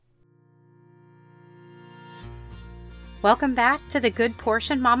Welcome back to the Good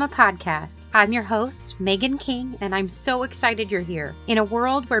Portion Mama podcast. I'm your host, Megan King, and I'm so excited you're here. In a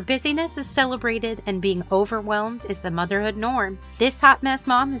world where busyness is celebrated and being overwhelmed is the motherhood norm, this hot mess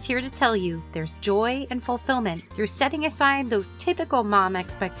mom is here to tell you there's joy and fulfillment through setting aside those typical mom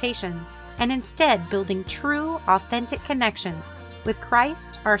expectations and instead building true, authentic connections with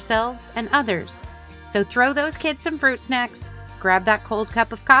Christ, ourselves, and others. So throw those kids some fruit snacks, grab that cold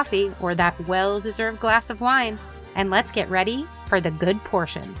cup of coffee or that well-deserved glass of wine, and let's get ready for the good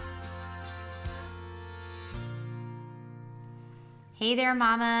portion. Hey there,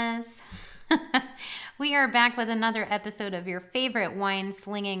 mamas. We are back with another episode of your favorite wine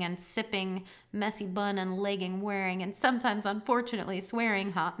slinging and sipping, messy bun and legging wearing, and sometimes unfortunately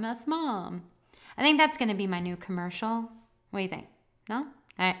swearing hot mess mom. I think that's going to be my new commercial. What do you think? No?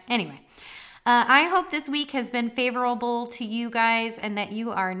 Anyway. I hope this week has been favorable to you guys and that you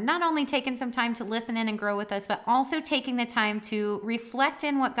are not only taking some time to listen in and grow with us, but also taking the time to reflect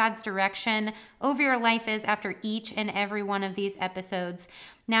in what God's direction over your life is after each and every one of these episodes.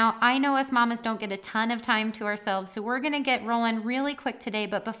 Now, I know us mamas don't get a ton of time to ourselves, so we're going to get rolling really quick today.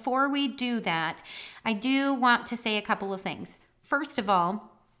 But before we do that, I do want to say a couple of things. First of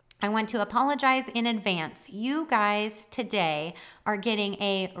all, I want to apologize in advance. You guys today are getting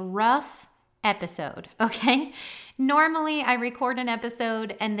a rough episode, okay? Normally I record an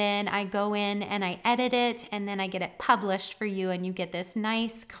episode and then I go in and I edit it and then I get it published for you and you get this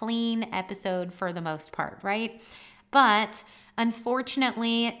nice clean episode for the most part, right? But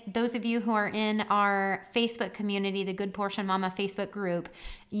unfortunately, those of you who are in our Facebook community, the Good Portion Mama Facebook group,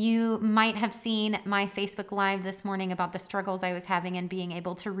 you might have seen my Facebook Live this morning about the struggles I was having in being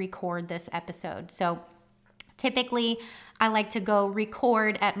able to record this episode. So typically, I like to go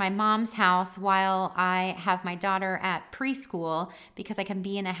record at my mom's house while I have my daughter at preschool because I can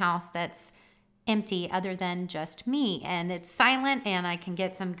be in a house that's empty other than just me and it's silent and I can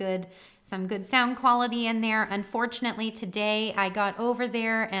get some good sound quality in there. Unfortunately, today I got over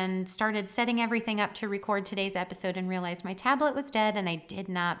there and started setting everything up to record today's episode and realized my tablet was dead and I did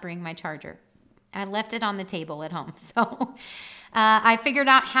not bring my charger. I left it on the table at home. So I figured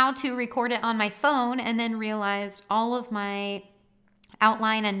out how to record it on my phone and then realized all of my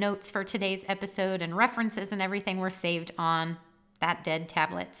outline and notes for today's episode and references and everything were saved on that dead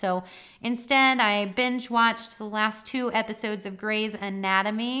tablet. So instead, I binge watched the last 2 episodes of Grey's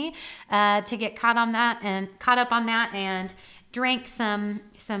Anatomy to get caught up on that and drank some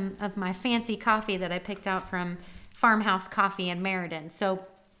of my fancy coffee that I picked out from Farmhouse Coffee in Meriden. So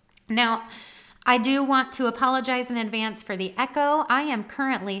now, I do want to apologize in advance for the echo. I am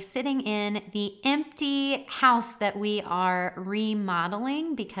currently sitting in the empty house that we are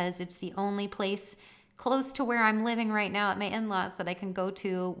remodeling because it's the only place close to where I'm living right now at my in-laws that I can go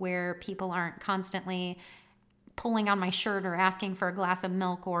to where people aren't constantly pulling on my shirt or asking for a glass of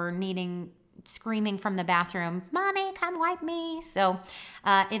milk or screaming from the bathroom, "Mommy, come wipe me." So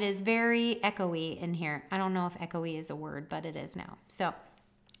it is very echoey in here. I don't know if echoey is a word, but it is now. So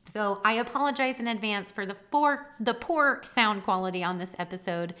I apologize in advance for the poor sound quality on this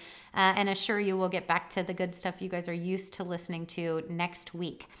episode and assure you we'll get back to the good stuff you guys are used to listening to next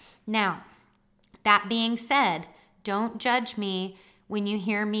week. Now, that being said, don't judge me when you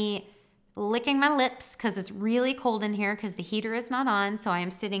hear me licking my lips because it's really cold in here because the heater is not on. So I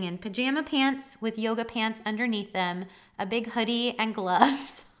am sitting in pajama pants with yoga pants underneath them, a big hoodie and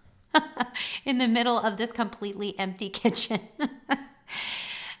gloves in the middle of this completely empty kitchen.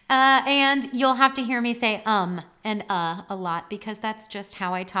 And you'll have to hear me say and a lot because that's just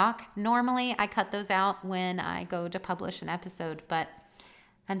how I talk. Normally, I cut those out when I go to publish an episode, but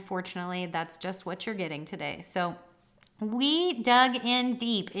unfortunately, that's just what you're getting today. So we dug in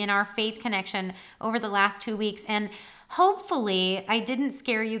deep in our faith connection over the last 2 weeks, and hopefully I didn't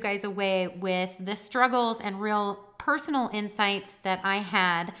scare you guys away with the struggles and real personal insights that I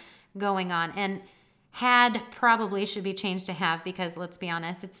had going on. And had probably should be changed to have because let's be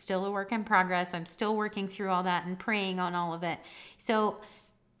honest, it's still a work in progress. I'm still working through all that and praying on all of it. So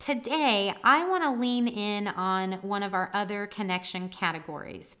today I want to lean in on one of our other connection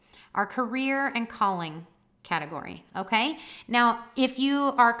categories, our career and calling category. Okay. Now, if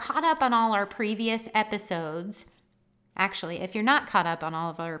you are caught up on all our previous episodes, actually, if you're not caught up on all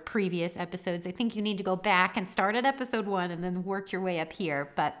of our previous episodes, I think you need to go back and start at episode 1 and then work your way up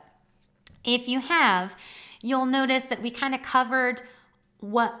here. But if you have, you'll notice that we kind of covered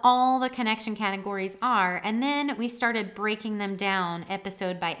what all the connection categories are, and then we started breaking them down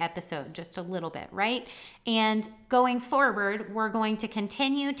episode by episode just a little bit, right? And going forward, we're going to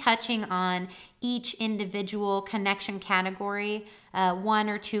continue touching on each individual connection category, one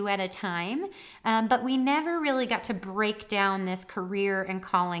or two at a time, but we never really got to break down this career and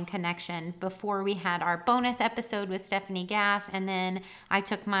calling connection before we had our bonus episode with Stephanie Gass, and then I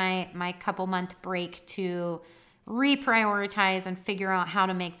took my couple month break to reprioritize and figure out how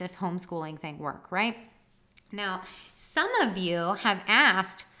to make this homeschooling thing work, right? Now, some of you have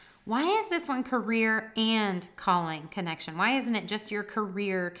asked, why is this one career and calling connection? Why isn't it just your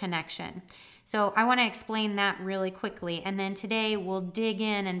career connection? So I want to explain that really quickly, and then today we'll dig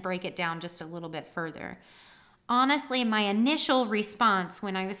in and break it down just a little bit further. Honestly, my initial response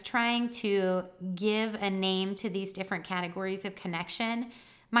when I was trying to give a name to these different categories of connection,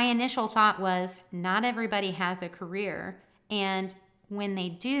 my initial thought was, not everybody has a career, and when they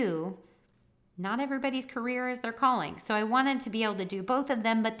do, not everybody's career is their calling. So I wanted to be able to do both of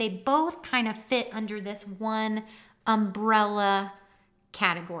them, but they both kind of fit under this one umbrella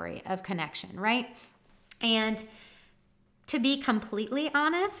category of connection, right? And to be completely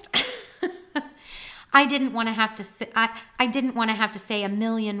honest, I didn't want to have to say, I didn't want to have to say a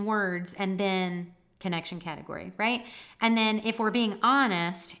million words and then connection category, right? And then if we're being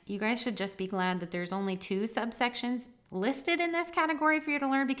honest, you guys should just be glad that there's only 2 subsections listed in this category for you to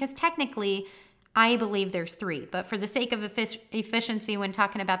learn, because technically I believe there's 3, but for the sake of efficiency when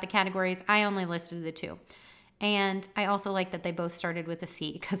talking about the categories, I only listed the 2. And I also like that they both started with a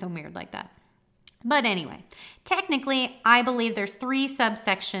C, because I'm weird like that. But anyway, technically, I believe there's 3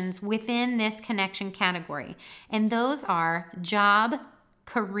 subsections within this connection category, and those are job,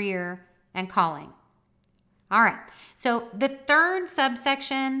 career, and calling. All right, so the third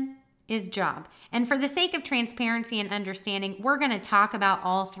subsection is job. And for the sake of transparency and understanding, we're going to talk about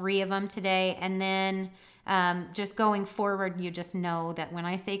all 3 of them today, and then just going forward, you just know that when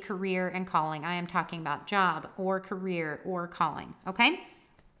I say career and calling, I am talking about job or career or calling, okay?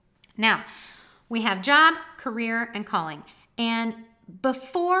 Now, we have job, career, and calling. And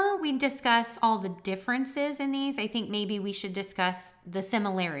before we discuss all the differences in these, I think maybe we should discuss the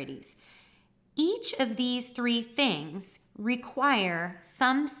similarities. Each of these 3 things require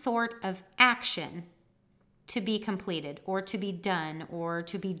some sort of action to be completed or to be done or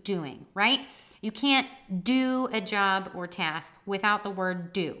to be doing, right? You can't do a job or task without the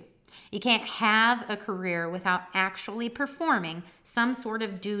word do. You can't have a career without actually performing some sort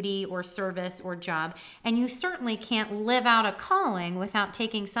of duty or service or job. And you certainly can't live out a calling without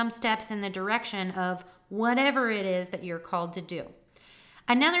taking some steps in the direction of whatever it is that you're called to do.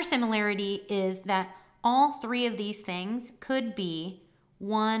 Another similarity is that all 3 of these things could be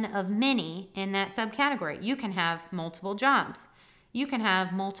one of many in that subcategory. You can have multiple jobs. You can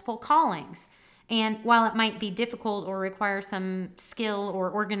have multiple callings. And while it might be difficult or require some skill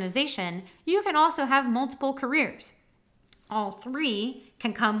or organization, you can also have multiple careers. All 3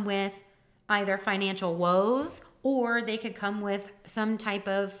 can come with either financial woes or they could come with some type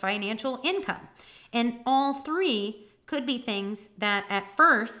of financial income. And all 3 could be things that at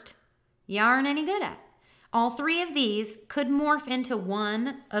first you aren't any good at. All 3 of these could morph into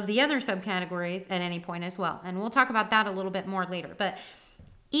one of the other subcategories at any point as well. And we'll talk about that a little bit more later. But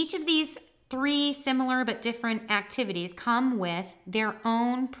each of these 3 similar but different activities come with their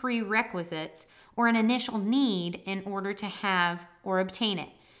own prerequisites or an initial need in order to have or obtain it,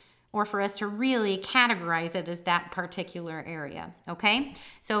 or for us to really categorize it as that particular area, okay?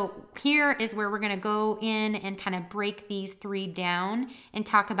 So here is where we're gonna go in and kind of break these 3 down and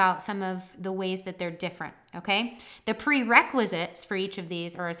talk about some of the ways that they're different, okay? The prerequisites for each of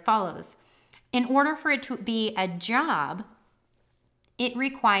these are as follows. In order for it to be a job, it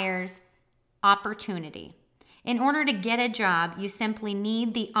requires opportunity. In order to get a job, you simply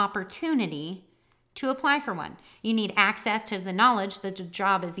need the opportunity to apply for one. You need access to the knowledge that the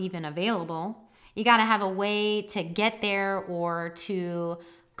job is even available. You got to have a way to get there or to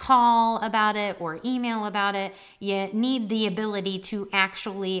call about it or email about it. You need the ability to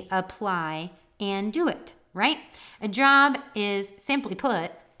actually apply and do it, right? A job is, simply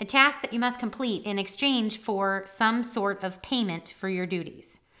put, a task that you must complete in exchange for some sort of payment for your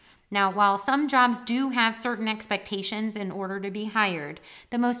duties. Now, while some jobs do have certain expectations in order to be hired,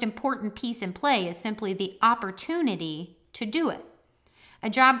 the most important piece in play is simply the opportunity to do it. A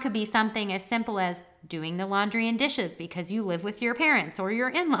job could be something as simple as doing the laundry and dishes because you live with your parents or your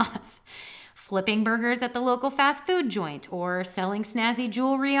in-laws, flipping burgers at the local fast food joint, or selling snazzy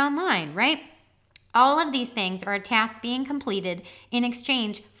jewelry online, right? All of these things are a task being completed in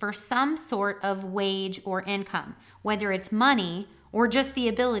exchange for some sort of wage or income, whether it's money or just the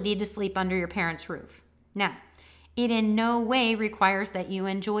ability to sleep under your parents' roof. Now, it in no way requires that you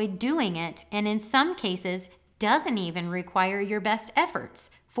enjoy doing it, and in some cases, doesn't even require your best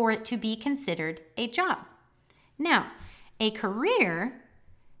efforts for it to be considered a job. Now, a career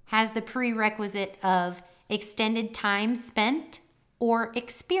has the prerequisite of extended time spent or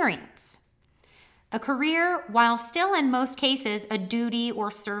experience. A career, while still in most cases a duty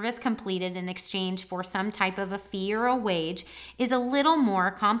or service completed in exchange for some type of a fee or a wage, is a little more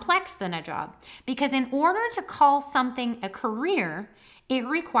complex than a job. Because in order to call something a career, it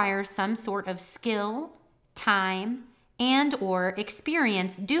requires some sort of skill, time, and or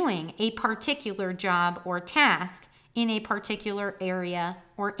experience doing a particular job or task in a particular area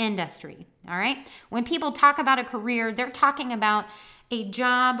or industry. All right? When people talk about a career, they're talking about a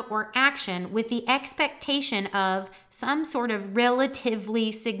job or action with the expectation of some sort of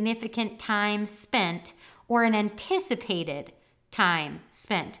relatively significant time spent or an anticipated time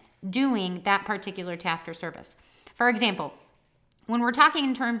spent doing that particular task or service. For example, when we're talking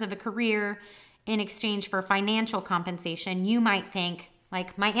in terms of a career in exchange for financial compensation, you might think,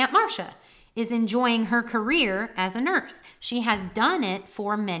 like my Aunt Marcia is enjoying her career as a nurse. She has done it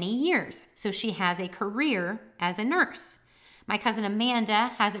for many years, so she has a career as a nurse. My cousin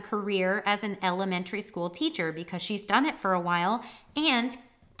Amanda has a career as an elementary school teacher because she's done it for a while and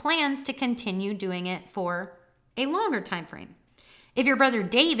plans to continue doing it for a longer time frame. If your brother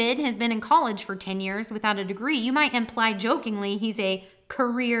David has been in college for 10 years without a degree, you might imply jokingly he's a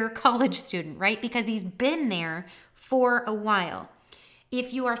career college student, right? Because he's been there for a while.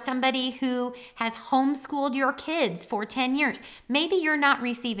 If you are somebody who has homeschooled your kids for 10 years, maybe you're not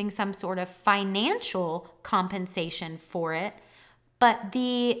receiving some sort of financial compensation for it, but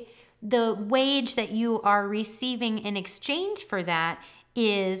the wage that you are receiving in exchange for that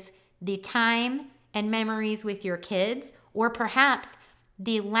is the time and memories with your kids, or perhaps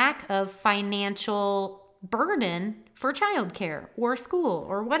the lack of financial burden for childcare or school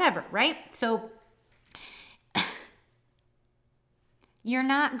or whatever, right? So you're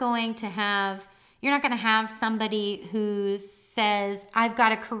not going to have somebody who says, I've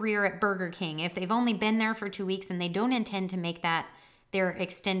got a career at Burger King, if they've only been there for 2 weeks and they don't intend to make that their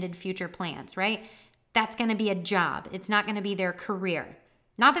extended future plans, right? That's going to be a job. It's not going to be their career.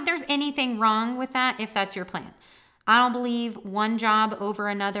 Not that there's anything wrong with that if that's your plan. I don't believe one job over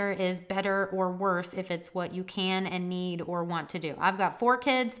another is better or worse if it's what you can and need or want to do. I've got 4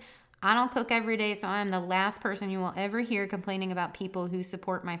 kids. I don't cook every day, so I'm the last person you will ever hear complaining about people who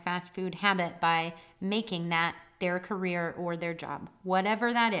support my fast food habit by making that their career or their job,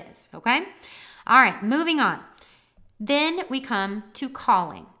 whatever that is, okay? All right, moving on. Then we come to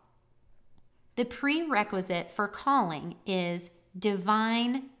calling. The prerequisite for calling is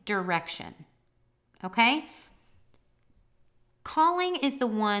divine direction, okay? Calling is the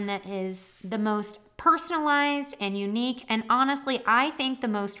one that is the most personalized and unique, and honestly, I think the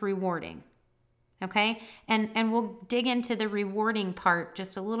most rewarding. Okay? And we'll dig into the rewarding part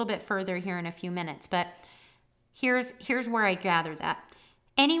just a little bit further here in a few minutes, but here's where I gather that.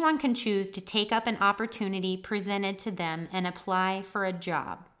 Anyone can choose to take up an opportunity presented to them and apply for a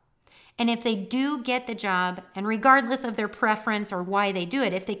job. And if they do get the job, and regardless of their preference or why they do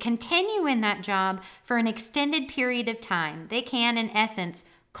it, if they continue in that job for an extended period of time, they can, in essence,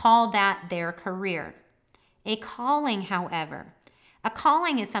 call that their career. A calling, however,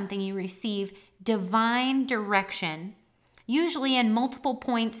 is something you receive divine direction, usually in multiple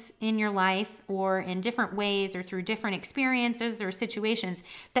points in your life or in different ways or through different experiences or situations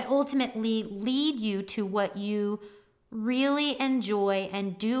that ultimately lead you to what you really enjoy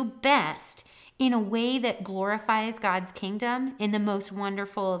and do best in a way that glorifies God's kingdom in the most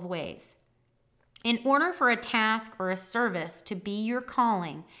wonderful of ways. In order for a task or a service to be your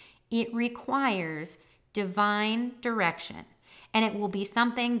calling, it requires divine direction, and it will be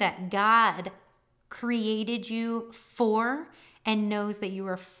something that God created you for and knows that you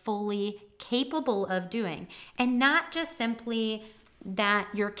are fully capable of doing. And not just simply that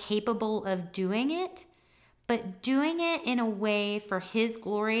you're capable of doing it, but doing it in a way for His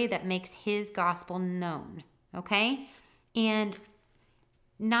glory that makes His gospel known, okay? And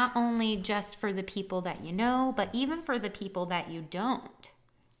not only just for the people that you know, but even for the people that you don't.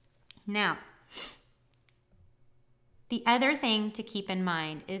 Now, the other thing to keep in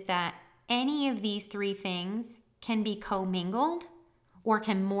mind is that any of these 3 things can be commingled or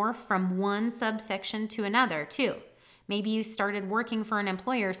can morph from one subsection to another too. Maybe you started working for an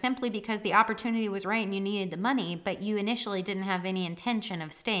employer simply because the opportunity was right and you needed the money, but you initially didn't have any intention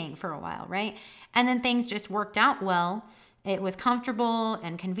of staying for a while, right? And then things just worked out well. It was comfortable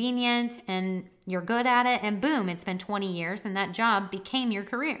and convenient, and you're good at it, and boom, it's been 20 years and that job became your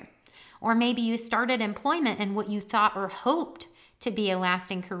career. Or maybe you started employment in what you thought or hoped to be a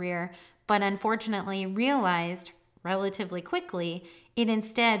lasting career, but unfortunately realized relatively quickly it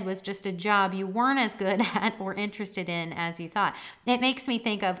instead was just a job you weren't as good at or interested in as you thought. It makes me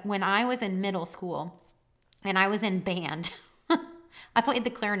think of when I was in middle school and I was in band. I played the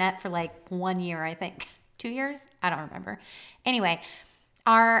clarinet for like 1 year, I think. 2 years? I don't remember. Anyway,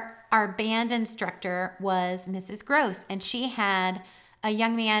 our band instructor was Mrs. Gross, and she had a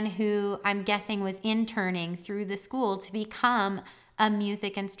young man who I'm guessing was interning through the school to become a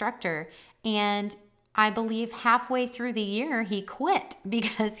music instructor. And I believe halfway through the year, he quit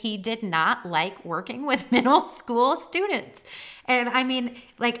because he did not like working with middle school students. And I mean,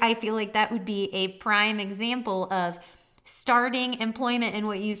 like, I feel like that would be a prime example of starting employment in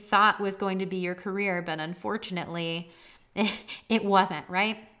what you thought was going to be your career, but unfortunately, it wasn't,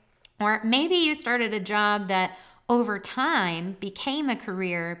 right? Or maybe you started a job that over time became a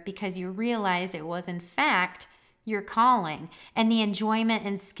career because you realized it was in fact your calling, and the enjoyment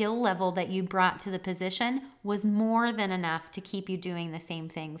and skill level that you brought to the position was more than enough to keep you doing the same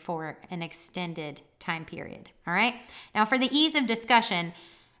thing for an extended time period. All right. Now, for the ease of discussion,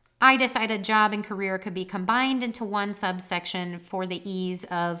 I decided job and career could be combined into one subsection for the ease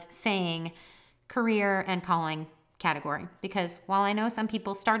of saying career and calling category. Because while I know some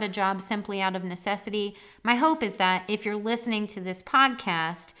people start a job simply out of necessity, my hope is that if you're listening to this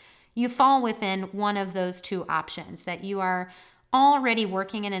podcast, you fall within one of those two options, that you are already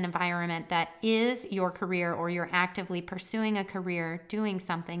working in an environment that is your career, or you're actively pursuing a career doing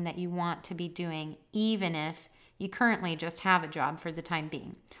something that you want to be doing, even if you currently just have a job for the time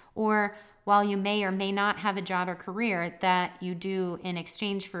being. Or while you may or may not have a job or career that you do in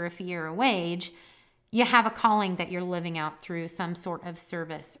exchange for a fee or a wage, you have a calling that you're living out through some sort of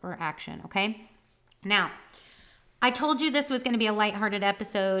service or action, okay? Now, I told you this was going to be a lighthearted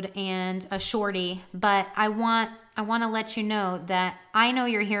episode and a shorty, but I want to let you know that I know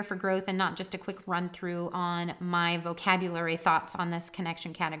you're here for growth and not just a quick run through on my vocabulary thoughts on this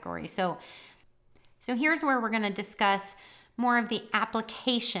connection category. So here's where we're going to discuss more of the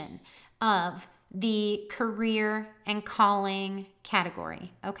application of the career and calling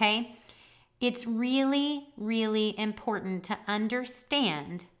category, okay? It's really, really important to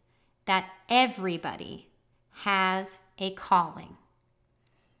understand that everybody has a calling.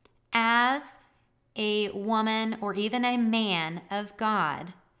 As a woman or even a man of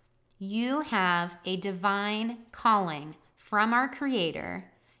God, you have a divine calling from our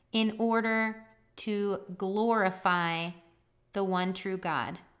Creator in order to glorify the one true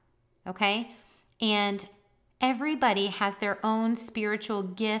God, okay? And everybody has their own spiritual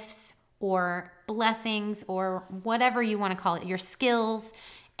gifts or blessings or whatever you want to call it, your skills.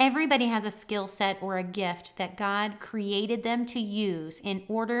 Everybody has a skill set or a gift that God created them to use in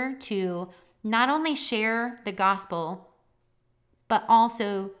order to not only share the gospel, but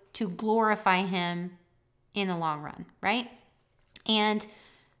also to glorify Him in the long run, right? And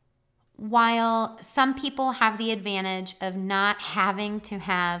while some people have the advantage of not having to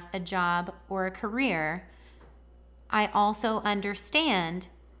have a job or a career, I also understand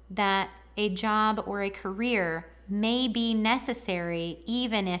that a job or a career may be necessary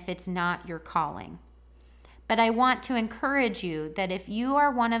even if it's not your calling. But I want to encourage you that if you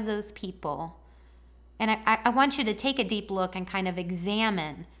are one of those people, and I want you to take a deep look and kind of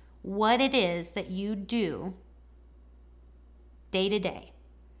examine what it is that you do day to day.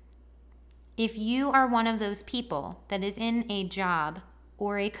 If you are one of those people that is in a job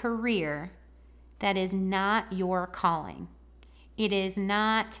or a career that is not your calling, it is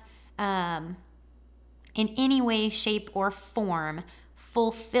not in any way, shape, or form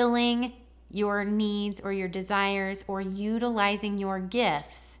fulfilling your needs or your desires or utilizing your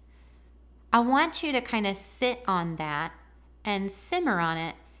gifts, I want you to kind of sit on that and simmer on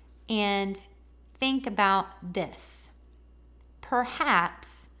it and think about this.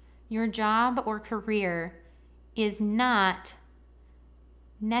 Perhaps your job or career is not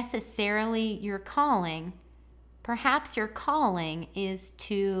necessarily your calling. Perhaps your calling is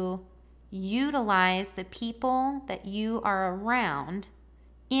to utilize the people that you are around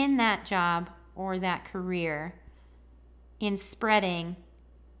in that job or that career in spreading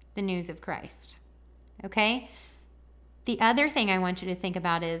the news of Christ. Okay? The other thing I want you to think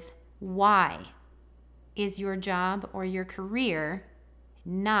about is, why is your job or your career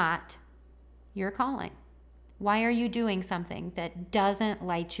not your calling? Why are you doing something that doesn't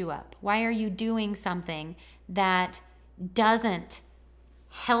light you up? Why are you doing something that doesn't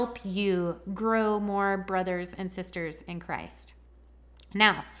help you grow more brothers and sisters in Christ?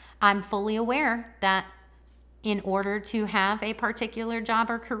 Now, I'm fully aware that in order to have a particular job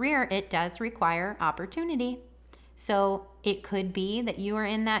or career, it does require opportunity. So it could be that you are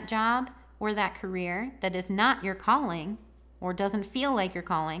in that job or that career that is not your calling or doesn't feel like your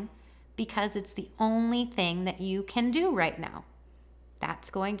calling because it's the only thing that you can do right now. That's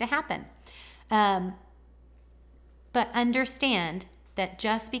going to happen. But understand that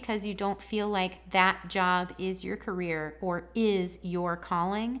just because you don't feel like that job is your career or is your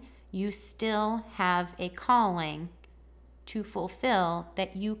calling, you still have a calling to fulfill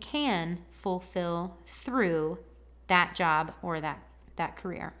that you can fulfill through that job or that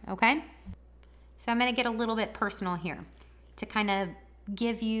career, okay? So I'm going to get a little bit personal here to kind of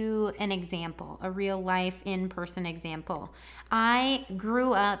give you an example, a real life in-person example. I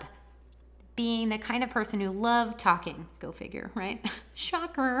grew up being the kind of person who loved talking. Go figure, right?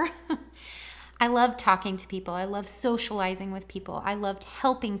 Shocker. I loved talking to people. I loved socializing with people. I loved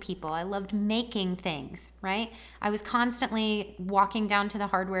helping people. I loved making things, right? I was constantly walking down to the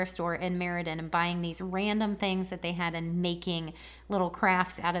hardware store in Meriden and buying these random things that they had and making little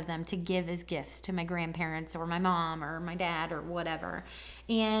crafts out of them to give as gifts to my grandparents or my mom or my dad or whatever.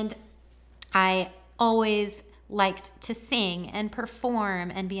 And I always liked to sing and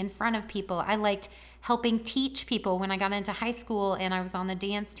perform and be in front of people. I liked helping teach people when I got into high school and I was on the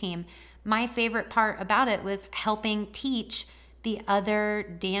dance team. My favorite part about it was helping teach the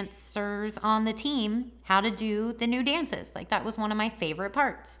other dancers on the team how to do the new dances. Like that was one of my favorite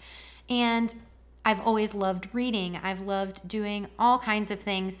parts. And I've always loved reading. I've loved doing all kinds of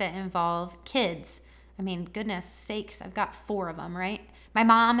things that involve kids. I mean, goodness sakes, I've got 4 of them, right? My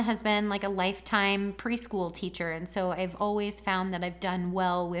mom has been like a lifetime preschool teacher. And so I've always found that I've done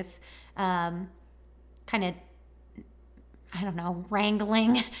well with kind of, I don't know,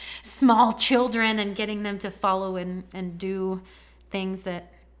 wrangling small children and getting them to follow and do things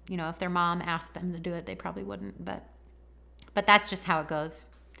that, you know, if their mom asked them to do it, they probably wouldn't. But that's just how it goes.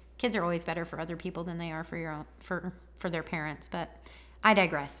 Kids are always better for other people than they are for your own, for their parents. But I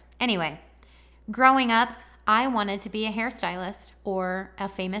digress. Anyway, growing up, I wanted to be a hairstylist or a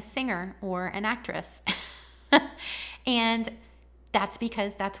famous singer or an actress. And that's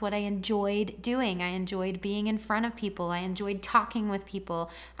because that's what I enjoyed doing. I enjoyed being in front of people. I enjoyed talking with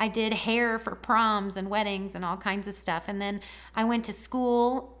people. I did hair for proms and weddings and all kinds of stuff. And then I went to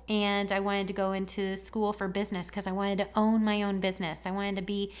school and I wanted to go into school for business because I wanted to own my own business. I wanted to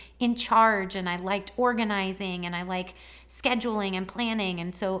be in charge and I liked organizing and I like scheduling and planning.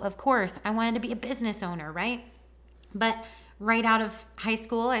 And so, of course, I wanted to be a business owner, right? But right out of high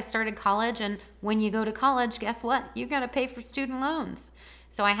school, I started college, and when you go to college, guess what? You got to pay for student loans.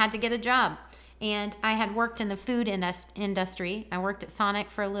 So I had to get a job, and I had worked in the food industry. I worked at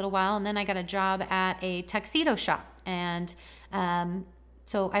Sonic for a little while, and then I got a job at a tuxedo shop, and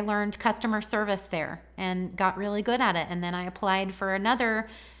so I learned customer service there and got really good at it. And then I applied for another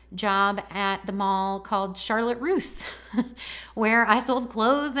job at the mall called Charlotte Russe, where I sold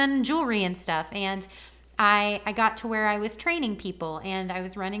clothes and jewelry and stuff, and I got to where I was training people and I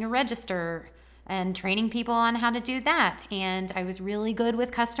was running a register and training people on how to do that. And I was really good with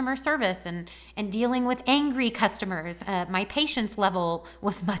customer service and dealing with angry customers. My patience level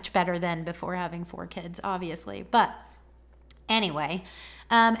was much better than before having 4 kids, obviously. But anyway,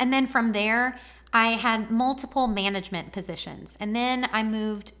 and then from there, I had multiple management positions. And then I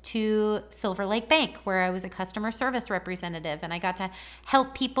moved to Silver Lake Bank, where I was a customer service representative. And I got to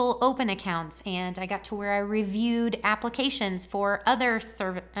help people open accounts. And I got to where I reviewed applications for other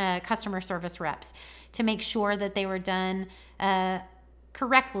customer service reps to make sure that they were done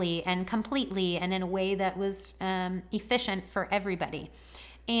correctly and completely and in a way that was efficient for everybody.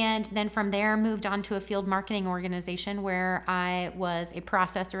 And then from there, moved on to a field marketing organization where I was a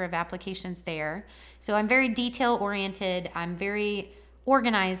processor of applications there. So I'm very detail oriented. I'm very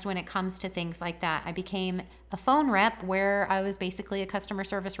organized when it comes to things like that. I became a phone rep where I was basically a customer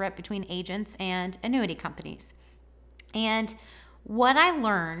service rep between agents and annuity companies. And what I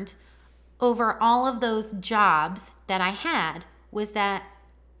learned over all of those jobs that I had was that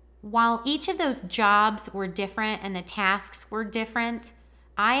while each of those jobs were different and the tasks were different,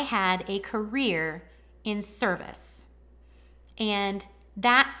 I had a career in service. And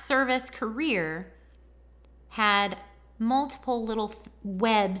that service career had multiple little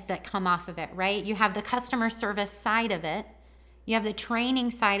webs that come off of it, right? You have the customer service side of it, you have the training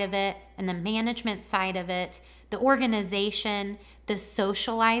side of it, and the management side of it, the organization, the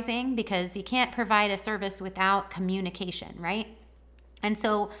socializing, because you can't provide a service without communication, right? And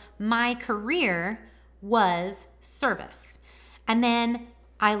so my career was service. And then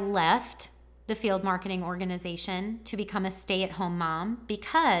I left the field marketing organization to become a stay-at-home mom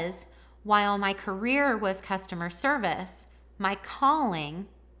because while my career was customer service, my calling,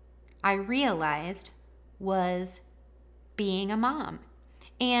 I realized, was being a mom.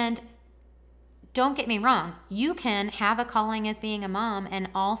 And don't get me wrong, you can have a calling as being a mom and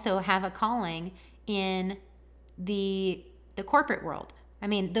also have a calling in the corporate world. I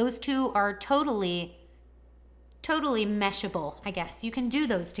mean, those two are totally meshable, I guess. You can do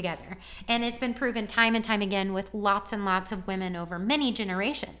those together. And it's been proven time and time again with lots and lots of women over many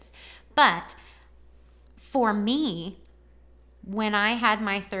generations. But for me, when I had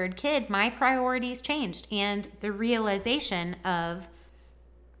my third kid, my priorities changed, and the realization of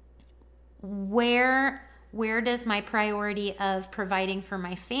where does my priority of providing for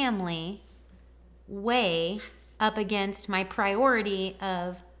my family weigh up against my priority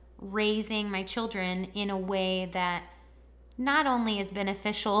of raising my children in a way that not only is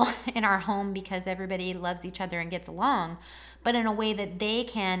beneficial in our home because everybody loves each other and gets along, but in a way that they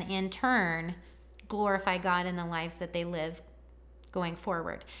can in turn glorify God in the lives that they live going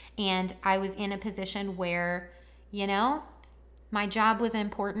forward. And I was in a position where, my job was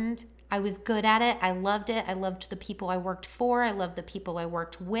important. I was good at it. I loved it. I loved the people I worked for. I loved the people I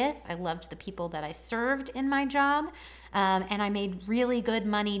worked with. I loved the people that I served in my job. And I made really good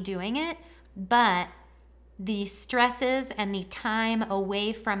money doing it. But the stresses and the time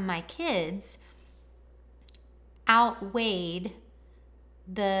away from my kids outweighed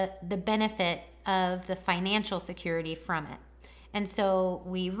the benefit of the financial security from it. And so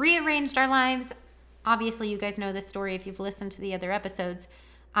we rearranged our lives. Obviously, you guys know this story if you've listened to the other episodes.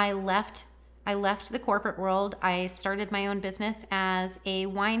 I left the corporate world. I started my own business as a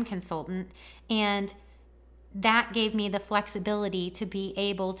wine consultant, and that gave me the flexibility to be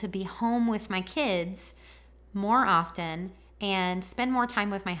able to be home with my kids more often and spend more time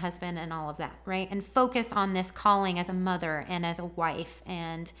with my husband and all of that, right? And focus on this calling as a mother and as a wife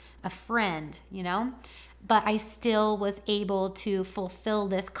and a friend, But I still was able to fulfill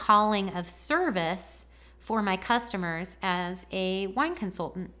this calling of service for my customers as a wine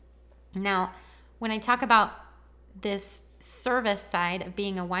consultant. Now, when I talk about this service side of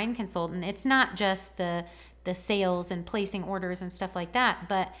being a wine consultant, it's not just the sales and placing orders and stuff like that,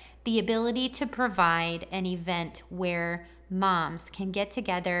 but the ability to provide an event where moms can get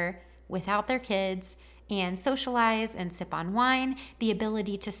together without their kids and socialize and sip on wine, the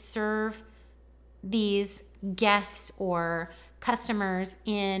ability to serve these guests or customers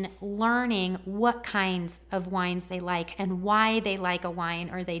in learning what kinds of wines they like and why they like a wine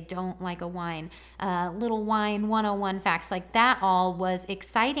or they don't like a wine. Little wine 101 facts, like that all was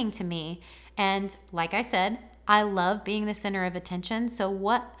exciting to me. And like I said, I love being the center of attention. So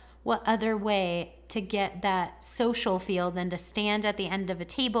what other way to get that social feel than to stand at the end of a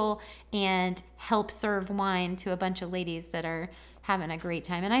table and help serve wine to a bunch of ladies that are having a great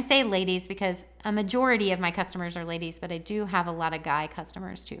time. And I say ladies because a majority of my customers are ladies, but I do have a lot of guy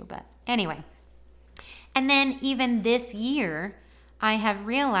customers too. But anyway. And then even this year, I have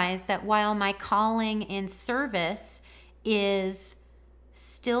realized that while my calling in service is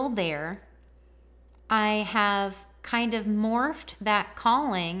still there, I have kind of morphed that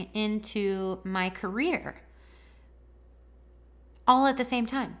calling into my career all at the same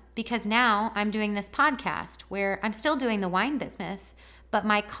time. Because now I'm doing this podcast where I'm still doing the wine business, but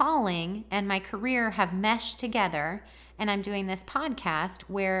my calling and my career have meshed together. And I'm doing this podcast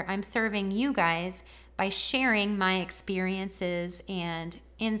where I'm serving you guys by sharing my experiences and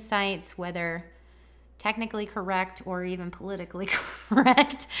insights, whether technically correct or even politically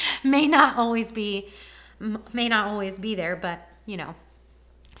correct, may not always be there, but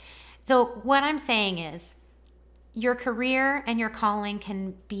So what I'm saying is, your career and your calling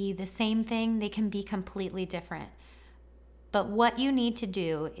can be the same thing. They can be completely different. But what you need to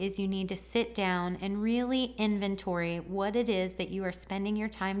do is you need to sit down and really inventory what it is that you are spending your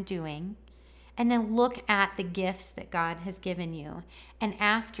time doing, and then look at the gifts that God has given you and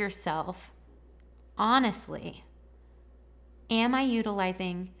ask yourself, honestly, am I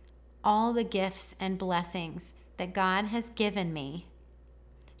utilizing all the gifts and blessings that God has given me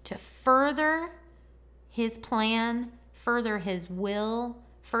to further His plan, further His will,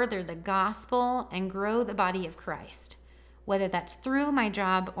 further the gospel, and grow the body of Christ, whether that's through my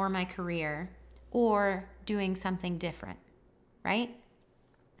job or my career or doing something different, right?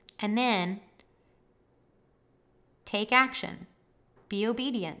 And then take action, be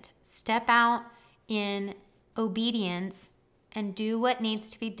obedient, step out in obedience and do what needs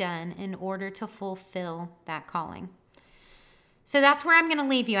to be done in order to fulfill that calling. So that's where I'm going to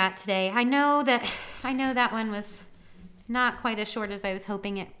leave you at today. I know that one was not quite as short as I was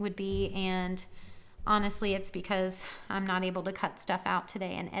hoping it would be. And honestly, it's because I'm not able to cut stuff out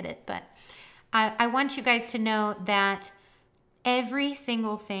today and edit. But I want you guys to know that every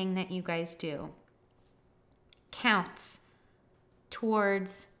single thing that you guys do counts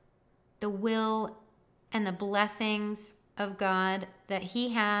towards the will and the blessings of God that He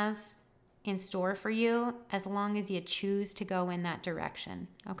has in store for you, as long as you choose to go in that direction,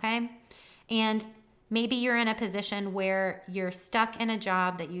 okay? And maybe you're in a position where you're stuck in a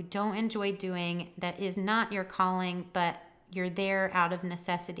job that you don't enjoy doing, that is not your calling, but you're there out of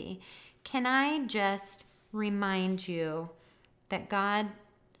necessity. Can I just remind you that God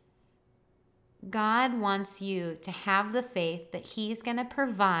wants you to have the faith that He's going to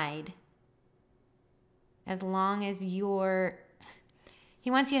provide, as long as He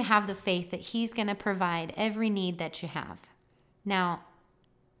wants you to have the faith that He's going to provide every need that you have. Now,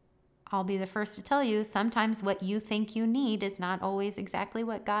 I'll be the first to tell you, sometimes what you think you need is not always exactly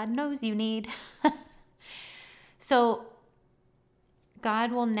what God knows you need. So,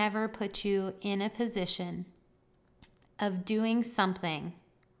 God will never put you in a position of doing something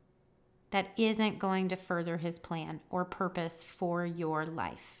that isn't going to further His plan or purpose for your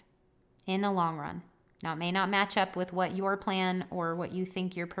life in the long run. Now, it may not match up with what your plan or what you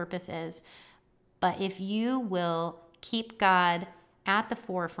think your purpose is, but if you will keep God at the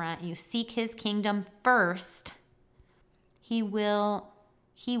forefront, you seek His kingdom first, He will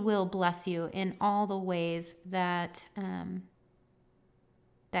bless you in all the ways that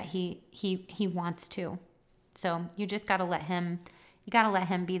He wants to. So you just got to let Him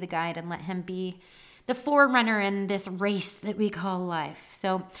be the guide, and let Him be the forerunner in this race that we call life.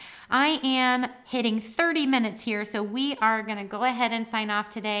 So I am hitting 30 minutes here, so we are going to go ahead and sign off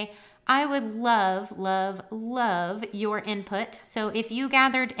today. I would love, love, love your input. So if you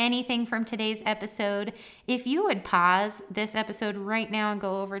gathered anything from today's episode, if you would pause this episode right now and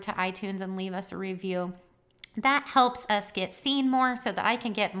go over to iTunes and leave us a review, that helps us get seen more, so that I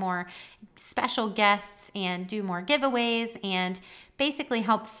can get more special guests and do more giveaways, and basically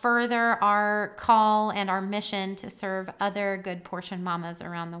help further our call and our mission to serve other Good Portion mamas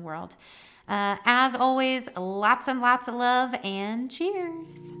around the world. As always, lots and lots of love, and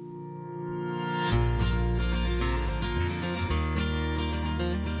cheers.